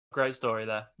 Yeah. Great story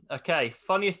there. Okay,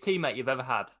 funniest teammate you've ever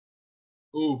had?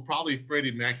 Ooh, probably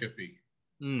Freddie McAfee.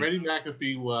 Freddie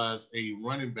McAfee was a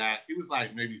running back. He was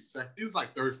like he was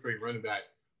like third string running back,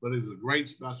 but he was a great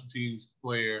special teams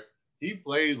player. He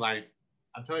played like,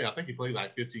 I tell you, I think he played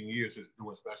like 15 years just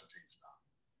doing special teams stuff.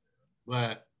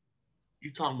 But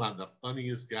you talking about the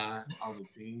funniest guy on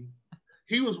the team?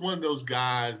 He was one of those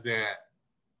guys that,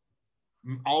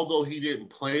 although he didn't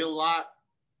play a lot,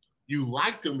 you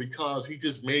liked him because he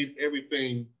just made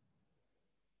everything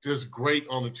just great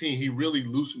on the team. He really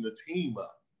loosened the team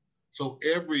up. So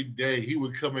every day he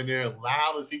would come in there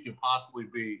loud as he could possibly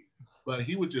be, but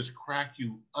he would just crack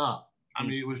you up. I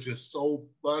mean, it was just so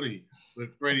funny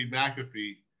with Freddie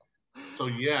McAfee. So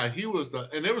yeah, he was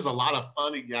and there was a lot of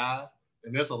funny guys,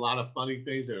 and there's a lot of funny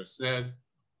things that are said.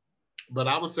 But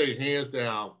I would say hands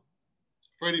down,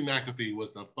 Freddie McAfee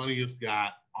was the funniest guy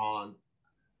on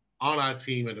our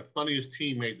team and the funniest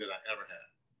teammate that I ever had.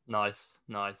 Nice,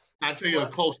 nice. I tell you a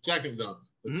close second though.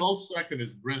 The Mm. close second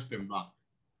is Briston Buckner.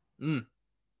 Mm.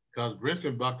 Because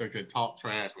Briston Buckner can talk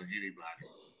trash with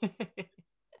anybody.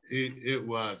 It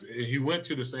was. He went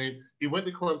to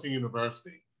Clemson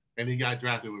University and he got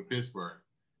drafted with Pittsburgh.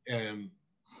 And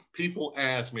people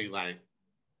ask me like,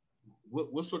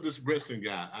 what's with this Briston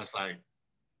guy? I was like,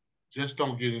 just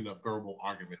don't get in a verbal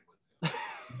argument with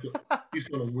him. He's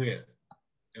gonna win.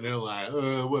 And they're like,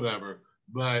 whatever.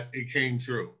 But it came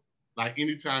true. Like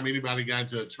anytime anybody got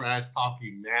into a trash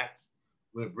talking match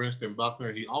with Briston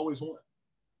Buckner, he always won.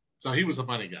 So he was a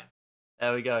funny guy.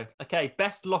 There we go. Okay,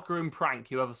 best locker room prank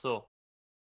you ever saw?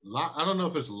 I don't know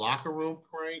if it's locker room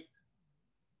prank,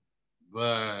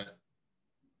 but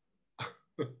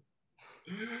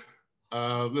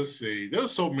let's see. There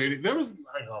was so many. There was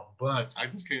like a bunch. I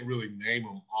just can't really name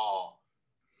them all.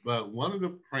 But one of the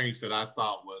pranks that I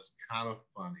thought was kind of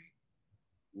funny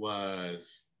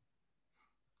was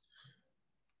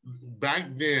back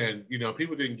then,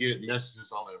 people didn't get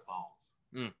messages on their phones.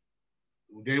 Mm.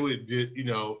 They would,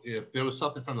 if there was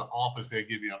something from the office, they'd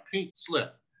give you a pink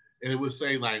slip. And it would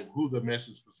say like who the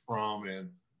message was from and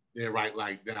they'd write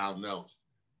like down notes.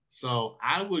 So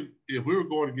I would, if we were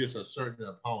going against a certain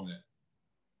opponent,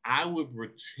 I would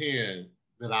pretend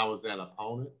that I was that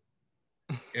opponent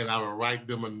and I would write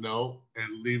them a note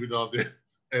and leave it on their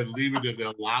and leave it in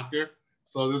their locker.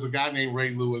 So there's a guy named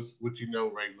Ray Lewis, which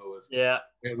Ray Lewis. Yeah.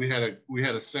 And we had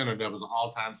a center that was an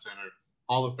all-time center,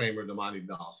 Hall of Famer, Damani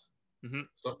Dawson. Mm-hmm.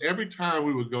 So every time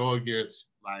we would go against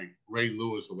like Ray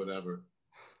Lewis or whatever,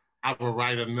 I would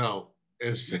write a note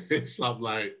and say something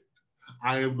like,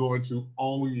 I am going to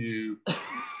own you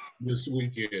this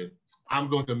weekend. I'm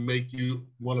going to make you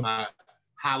one of my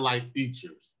highlight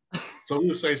features. So we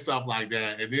would say stuff like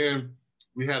that. And then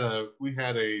we had a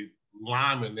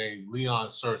lineman named Leon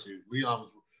Searcy. Leon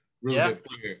was a really good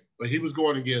player, but he was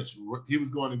going against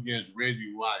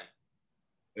Reggie White.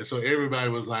 And so everybody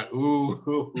was like, ooh.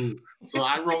 So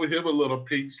I wrote him a little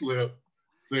pink slip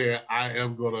saying, I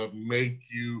am going to make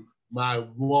you my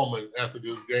woman after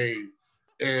this game.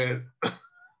 And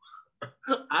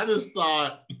I just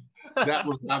thought that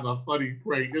was kind of a funny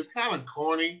prank. It's kind of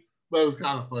corny, but it was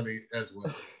kind of funny as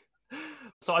well.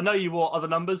 So I know you wore other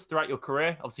numbers throughout your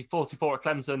career, obviously 44 at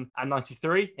Clemson and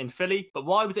 93 in Philly, but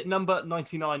why was it number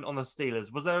 99 on the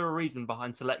Steelers? Was there a reason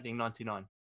behind selecting 99?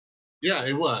 Yeah,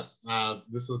 it was.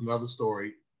 This is another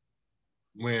story.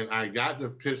 When I got to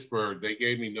Pittsburgh, they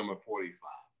gave me number 45.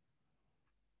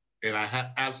 And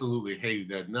I absolutely hated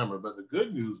that number. But the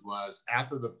good news was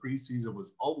after the preseason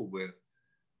was over with,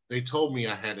 they told me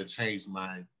I had to change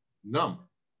my number.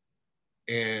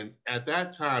 And at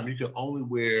that time, you could only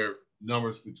wear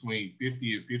numbers between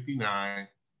 50 and 59,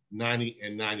 90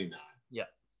 and 99. Yeah.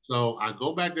 So I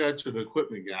go back there to the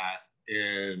equipment guy,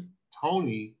 and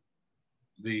Tony,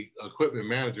 the equipment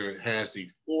manager, has the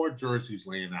 4 jerseys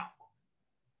laying out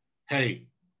for me. Hey,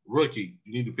 rookie,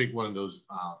 you need to pick one of those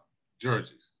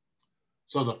jerseys.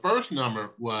 So the first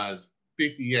number was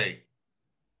 58.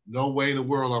 No way in the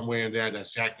world I'm wearing that.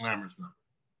 That's Jack Lammer's number.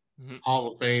 Mm-hmm.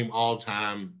 Hall of Fame, all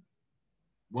time,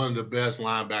 one of the best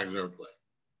linebackers ever played.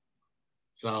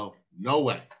 So no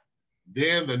way.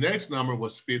 Then the next number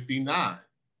was 59.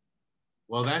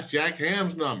 Well, that's Jack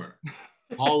Ham's number,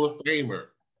 Hall of Famer.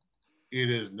 It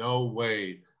is no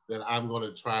way that I'm going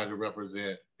to try to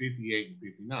represent 58 and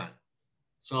 59.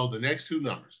 So the next 2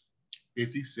 numbers,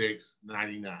 56,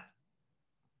 99.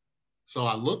 So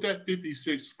I looked at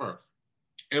 56 first.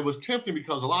 It was tempting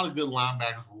because a lot of good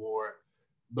linebackers wore it,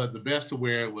 but the best to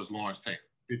wear it was Lawrence Taylor,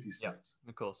 56. Yeah,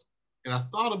 of course. And I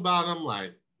thought about him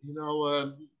like,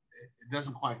 it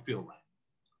doesn't quite feel right.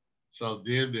 So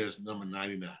then there's number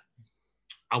 99.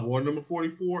 I wore number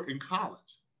 44 in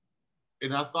college.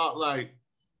 And I thought like,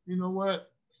 you know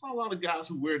what? There's not a lot of guys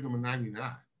who wear number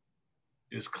 99.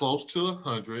 It's close to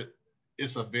 100.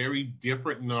 It's a very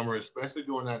different number, especially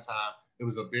during that time. It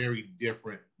was a very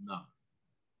different number.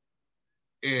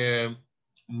 And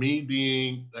me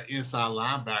being an inside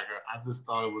linebacker, I just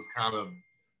thought it was kind of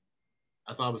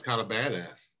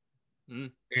badass.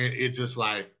 Mm. And it just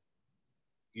like,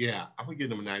 yeah, I'm going to get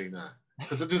number 99.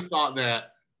 Because I just thought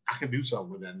that I can do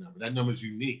something with that number. That number is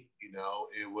unique.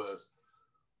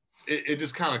 It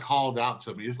just kind of called out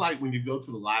to me. It's like when you go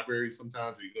to the library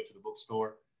sometimes, or you go to the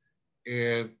bookstore,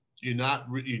 and you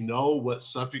know what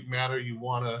subject matter you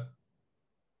want to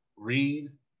read,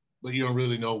 but you don't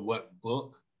really know what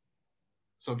book.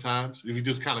 sometimes if you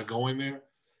just kind of go in there.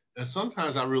 And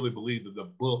sometimes I really believe that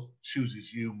the book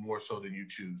chooses you more so than you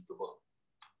choose the book.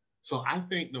 So I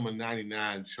think number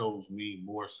 99 chose me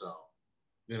more so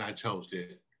than I chose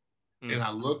it. And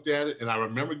I looked at it, and I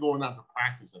remember going out to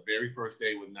practice the very first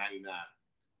day with 99.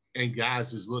 And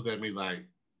guys just looked at me like,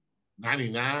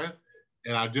 99?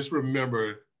 And I just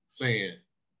remember saying,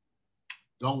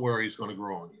 don't worry, it's going to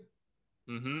grow on you.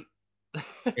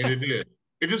 Mm-hmm. And it did.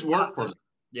 It just worked for me.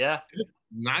 Yeah.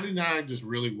 99 just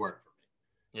really worked for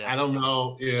me. Yeah. I don't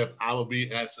know if I will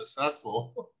be as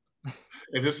successful.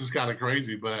 And this is kind of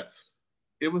crazy, but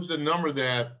it was the number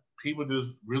that people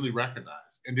just really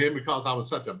recognized. And then because I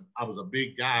was a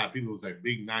big guy, people would say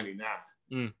big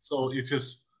 99. So it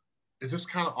just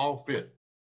kind of all fit.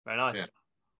 Very nice. Yeah.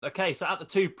 Okay, so at the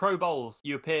 2 Pro Bowls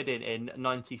you appeared in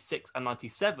 96 and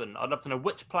 97, I'd love to know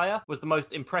which player was the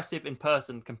most impressive in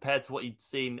person compared to what you'd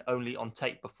seen only on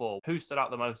tape before. Who stood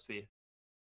out the most for you?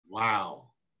 Wow.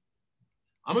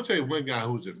 I'm going to tell you one guy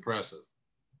who was impressive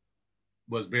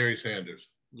was Barry Sanders.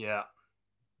 Yeah.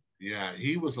 Yeah,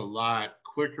 he was a lot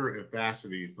quicker and faster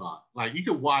than you thought. Like, you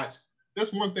could watch,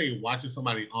 that's one thing, watching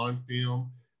somebody on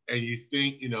film, and you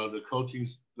think, the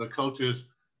coaches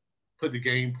put the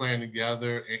game plan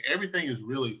together, and everything is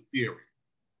really theory.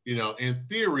 In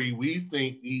theory, we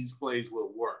think these plays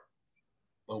will work.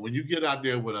 But when you get out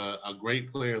there with a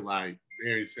great player like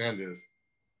Barry Sanders,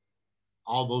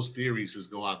 all those theories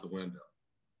just go out the window.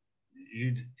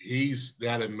 He's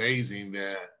that amazing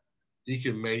that he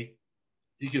can make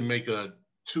a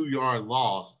 2-yard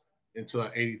loss into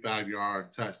an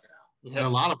 85-yard touchdown. Yeah. And a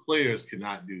lot of players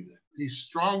cannot do that. He's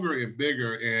stronger and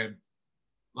bigger, and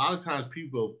a lot of times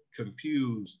people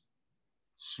confuse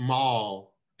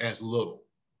small as little.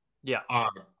 Yeah. Or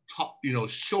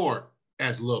short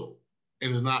as little.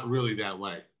 And it's not really that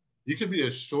way. You could be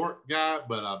a short guy,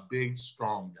 but a big,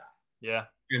 strong guy. Yeah.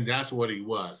 And that's what he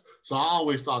was. So I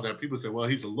always thought that people say, well,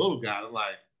 he's a little guy. I'm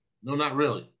like, no, not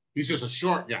really. He's just a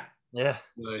short guy. Yeah.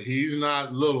 He's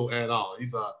not little at all.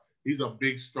 He's a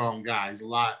big, strong guy. He's a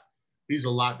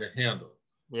lot to handle.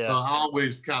 Yeah. So I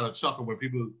always kind of chuckle when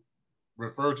people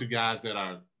refer to guys that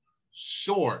are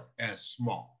short as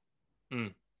small.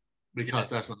 Because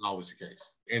that's not always the case.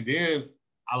 And then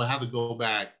I would have to go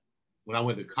back when I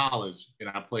went to college and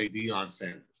I played Deion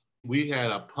Sanders. We had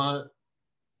a punt.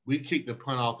 We kicked the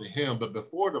punt off to him, but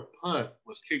before the punt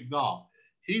was kicked off,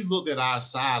 he looked at our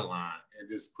sideline and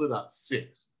just put up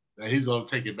 6 that he's going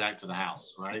to take it back to the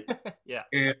house, right? Yeah.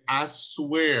 And I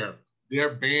swear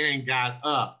their band got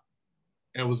up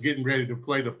and was getting ready to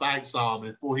play the fight song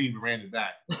before he even ran it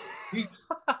back.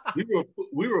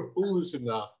 We were foolish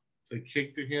enough to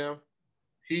kick to him.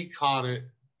 He caught it,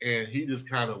 and he just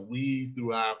kind of weaved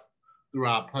through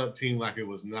our punt team like it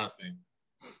was nothing.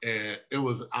 And I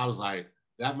was like,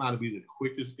 that might be the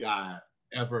quickest guy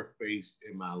I've ever faced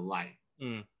in my life.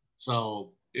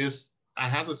 So I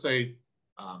have to say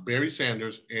Barry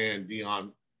Sanders and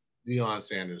Deion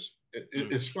Sanders.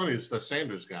 It's funny, it's the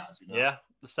Sanders guys. Yeah,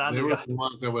 the Sanders guys. They were the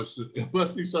ones that it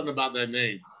must be something about their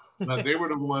name, but they were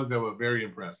the ones that were very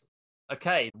impressive.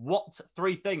 Okay, what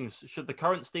 3 things should the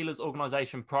current Steelers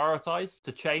organization prioritize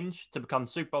to change to become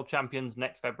Super Bowl champions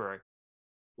next February?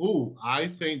 I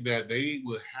think that they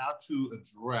would have to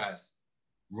address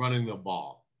running the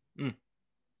ball.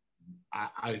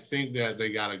 I think that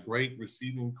they got a great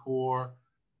receiving core.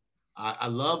 I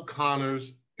love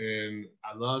Connors and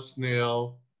I love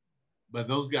Snell, but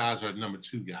those guys are number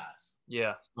 2 guys.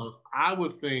 Yeah. So I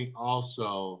would think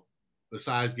also,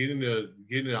 besides getting the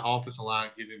offensive line,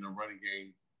 getting the running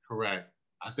game correct,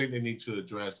 I think they need to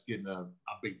address getting a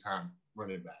big-time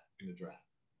running back in the draft.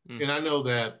 And I know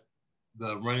that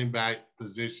the running back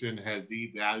position has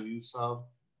devalued some,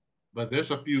 but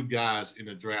there's a few guys in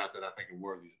the draft that I think are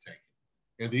worthy of taking.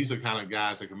 And these are kind of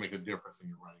guys that can make a difference in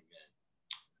your running game.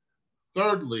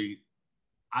 Thirdly,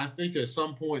 I think at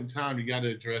some point in time, you got to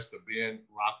address the Ben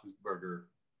Roethlisberger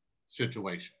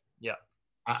situation. Yeah.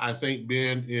 I think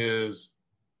Ben is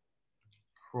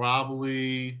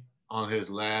probably on his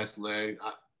last leg.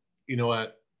 You know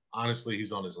what? Honestly,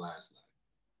 he's on his last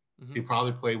leg. He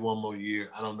probably played one more year.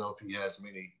 I don't know if he has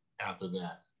many after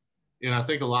that. And I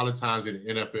think a lot of times in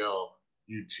the NFL,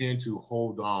 you tend to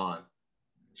hold on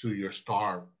to your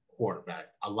star quarterback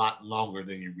a lot longer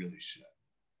than you really should.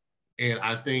 And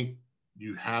I think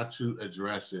you have to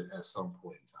address it at some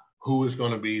point in time. Who is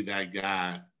going to be that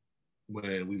guy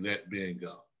when we let Ben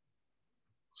go?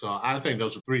 So I think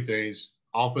those are 3 things: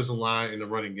 offensive line in the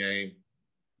running game,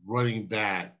 running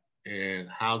back, and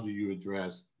how do you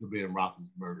address the Ben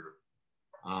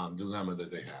Roethlisberger dilemma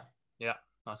that they have? Yeah,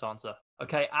 nice answer.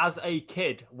 Okay, as a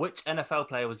kid, which NFL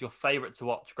player was your favorite to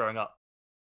watch growing up?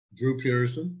 Drew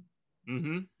Pearson,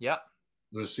 Yeah.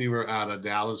 the receiver out of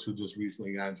Dallas, who just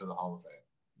recently got into the Hall of Fame.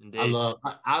 Indeed.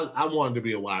 I wanted to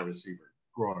be a wide receiver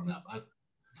growing up.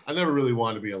 I never really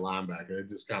wanted to be a linebacker. It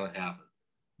just kind of happened.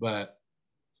 But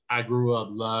I grew up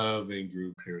loving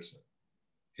Drew Pearson.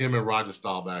 Him and Roger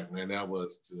Staubach, man, that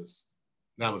was just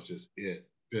it.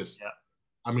 Just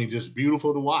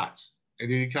beautiful to watch.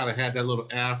 And then he kind of had that little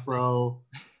afro.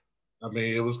 I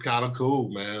mean, it was kind of cool,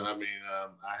 man. I mean,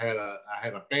 I had a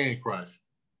fan crush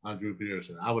on Drew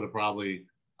Pearson. I would have probably,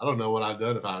 I don't know what I'd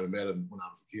done if I had met him when I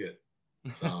was a kid.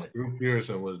 So Drew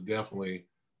Pearson was definitely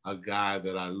a guy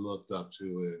that I looked up to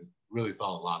and really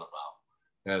thought a lot about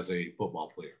as a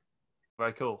football player.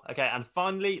 Very cool. Okay, and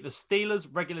finally, the Steelers'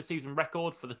 regular season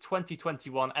record for the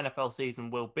 2021 NFL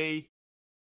season will be?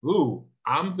 Ooh,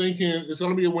 I'm thinking it's going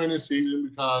to be a winning season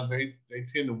because they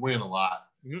tend to win a lot.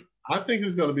 Mm-hmm. I think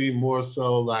it's going to be more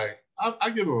so like, I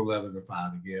give them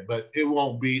 11-5 again, but it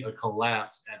won't be a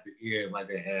collapse at the end like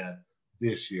they had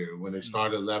this year when they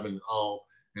started 11-0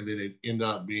 and then it ended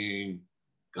up being,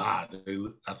 I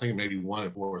think maybe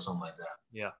 1-4 or something like that.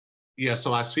 Yeah. Yeah,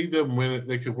 so I see them win.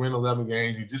 They could win 11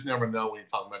 games. You just never know when you're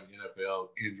talking about the NFL.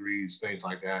 Injuries, things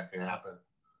like that can happen.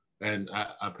 And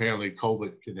apparently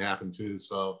COVID can happen too.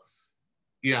 So,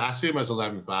 yeah, I see them as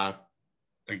 11-5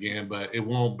 again, but it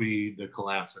won't be the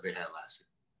collapse that they had last year.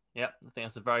 Yep, I think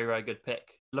that's a very, very good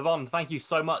pick. Levon, thank you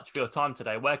so much for your time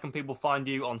today. Where can people find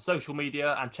you on social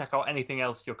media and check out anything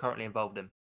else you're currently involved in?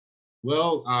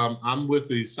 Well, I'm with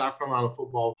the South Carolina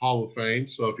Football Hall of Fame.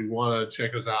 So if you want to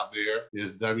check us out there,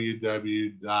 it's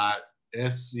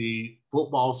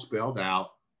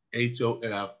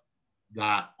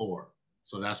www.scfootballspelledout.hof.org.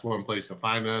 So that's one place to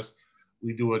find us.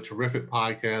 We do a terrific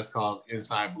podcast called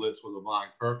Inside Blitz with Levon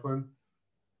Kirkland,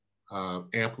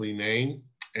 amply named.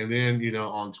 And then,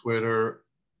 on Twitter,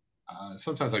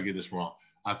 sometimes I get this wrong.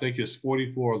 I think it's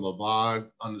 44 Levon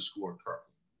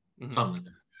 _Kirkland, something like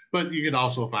that. But you can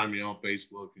also find me on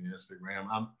Facebook and Instagram.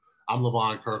 I'm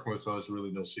Levon Kirkland, so it's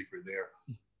really no secret there.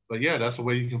 But yeah, that's the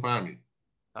way you can find me.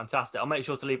 Fantastic. I'll make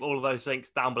sure to leave all of those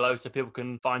links down below so people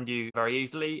can find you very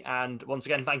easily. And once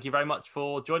again, thank you very much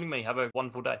for joining me. Have a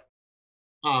wonderful day.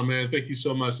 Oh, man, thank you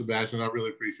so much, Sebastian. I really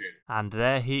appreciate it. And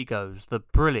there he goes, the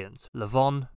brilliant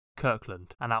Levon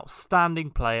Kirkland, an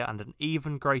outstanding player and an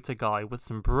even greater guy with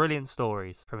some brilliant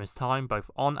stories from his time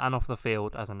both on and off the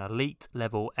field as an elite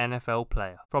level NFL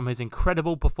player. From his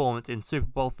incredible performance in Super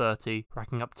Bowl 30,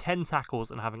 racking up 10 tackles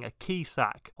and having a key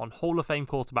sack on Hall of Fame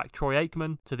quarterback Troy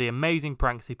Aikman, to the amazing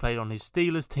pranks he played on his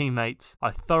Steelers teammates, I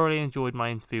thoroughly enjoyed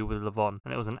my interview with Levon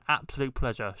and it was an absolute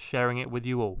pleasure sharing it with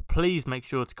you all. Please make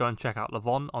sure to go and check out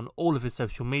Levon on all of his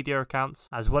social media accounts,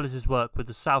 as well as his work with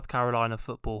the South Carolina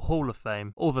Football Hall of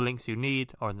Fame. All the links you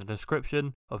need are in the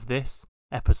description of this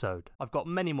episode. I've got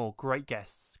many more great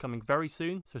guests coming very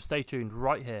soon, so stay tuned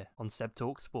right here on Seb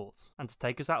Talk Sports. And to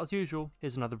take us out as usual,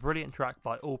 here's another brilliant track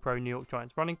by All-Pro New York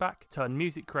Giants running back, turned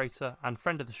music creator and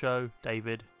friend of the show,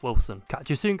 David Wilson. Catch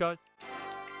you soon, guys.